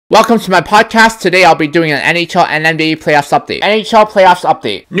Welcome to my podcast. Today I'll be doing an NHL and NBA playoffs update. NHL playoffs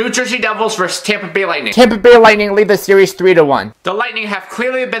update. New Jersey Devils vs. Tampa Bay Lightning. Tampa Bay Lightning lead the series 3-1. The Lightning have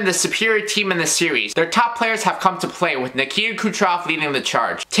clearly been the superior team in the series. Their top players have come to play, with Nikita Kucherov leading the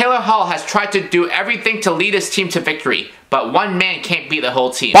charge. Taylor Hall has tried to do everything to lead his team to victory, but one man can't beat the whole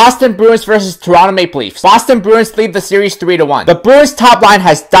team. Boston Bruins vs. Toronto Maple Leafs. Boston Bruins lead the series 3-1. The Bruins top line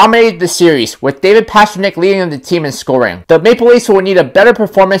has dominated the series, with David Pastrnak leading the team in scoring. The Maple Leafs will need a better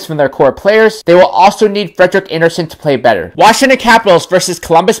performance from their core players. They will also need Frederik Andersen to play better. Washington Capitals vs.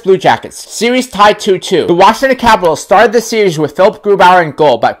 Columbus Blue Jackets. Series tied 2-2. The Washington Capitals started the series with Philip Grubauer in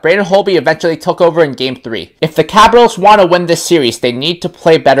goal, but Braden Holtby eventually took over in Game 3. If the Capitals want to win this series, they need to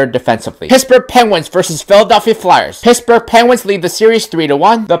play better defensively. Pittsburgh Penguins vs. Philadelphia Flyers. Pittsburgh Penguins lead the series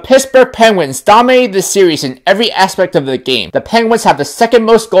 3-1. The Pittsburgh Penguins dominated the series in every aspect of the game. The Penguins have the second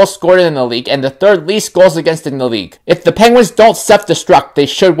most goals scored in the league and the third least goals against in the league. If the Penguins don't self-destruct, they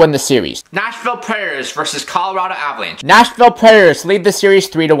should win the series. Nashville Predators vs. Colorado Avalanche. Nashville Predators lead the series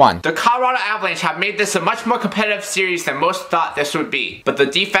 3-1. The Colorado Avalanche have made this a much more competitive series than most thought this would be, but the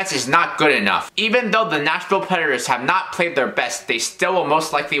defense is not good enough. Even though the Nashville Predators have not played their best, they still will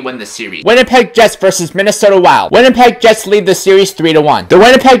most likely win the series. Winnipeg Jets vs. Minnesota Wild. Winnipeg Jets lead the series 3-1. The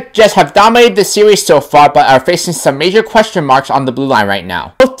Winnipeg Jets have dominated the series so far, but are facing some major question marks on the blue line right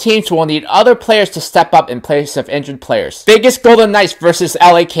now. Both teams will need other players to step up in place of injured players. Vegas Golden Knights vs.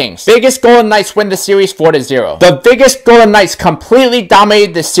 LA Kings. Vegas Golden Knights win the series 4-0. The Vegas Golden Knights completely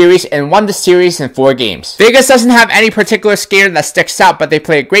dominated the series and won the series in 4 games. Vegas doesn't have any particular skater that sticks out, but they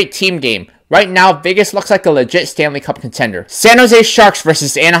play a great team game. Right now, Vegas looks like a legit Stanley Cup contender. San Jose Sharks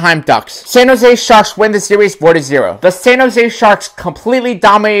vs. Anaheim Ducks. San Jose Sharks win the series 4-0. The San Jose Sharks completely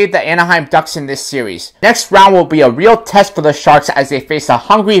dominated the Anaheim Ducks in this series. Next round will be a real test for the Sharks as they face a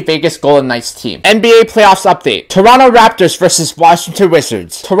hungry Vegas Golden Knights team. NBA playoffs update. Toronto Raptors vs. Washington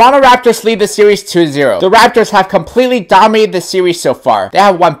Wizards. Toronto Raptors lead the series 2-0. The Raptors have completely dominated the series so far. They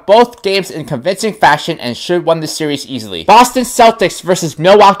have won both games in convincing fashion and should win the series easily. Boston Celtics vs.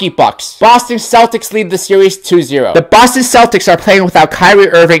 Milwaukee Bucks. Boston Celtics lead the series 2-0. The Boston Celtics are playing without Kyrie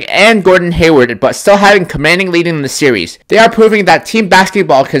Irving and Gordon Hayward, but still having commanding lead in the series. They are proving that team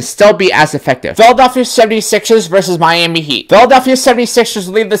basketball can still be as effective. Philadelphia 76ers vs. Miami Heat. Philadelphia 76ers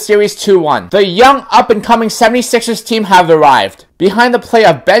lead the series 2-1. The young up-and-coming 76ers team have arrived. Behind the play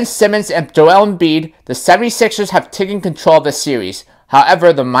of Ben Simmons and Joel Embiid, the 76ers have taken control of the series.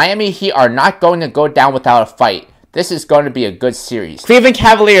 However, the Miami Heat are not going to go down without a fight. This is going to be a good series. Cleveland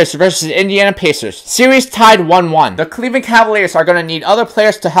Cavaliers vs. Indiana Pacers. Series tied 1-1. The Cleveland Cavaliers are going to need other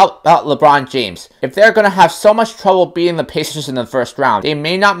players to help out LeBron James. If they're going to have so much trouble beating the Pacers in the first round, they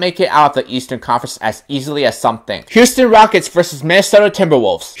may not make it out of the Eastern Conference as easily as some think. Houston Rockets vs. Minnesota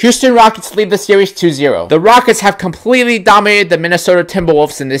Timberwolves. Houston Rockets lead the series 2-0. The Rockets have completely dominated the Minnesota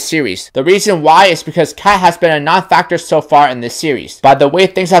Timberwolves in this series. The reason why is because Cat has been a non-factor so far in this series. By the way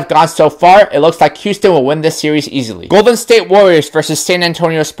things have gone so far, it looks like Houston will win this series easily. Golden State Warriors vs. San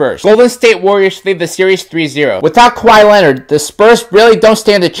Antonio Spurs. Golden State Warriors lead the series 3-0. Without Kawhi Leonard, the Spurs really don't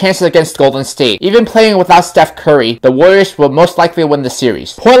stand a chance against Golden State. Even playing without Steph Curry, the Warriors will most likely win the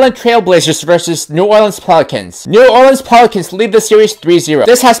series. Portland Trail Blazers vs. New Orleans Pelicans. New Orleans Pelicans lead the series 3-0.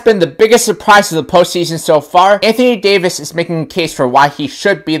 This has been the biggest surprise of the postseason so far. Anthony Davis is making a case for why he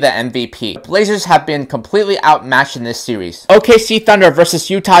should be the MVP. The Blazers have been completely outmatched in this series. OKC Thunder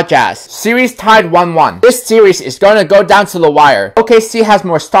vs. Utah Jazz. Series tied 1-1. This series is going to go down to the wire. OKC has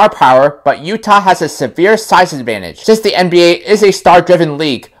more star power, but Utah has a severe size advantage. Since the NBA is a star-driven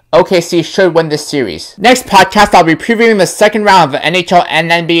league, OKC should win this series. Next podcast, I'll be previewing the second round of the NHL and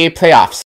NBA playoffs.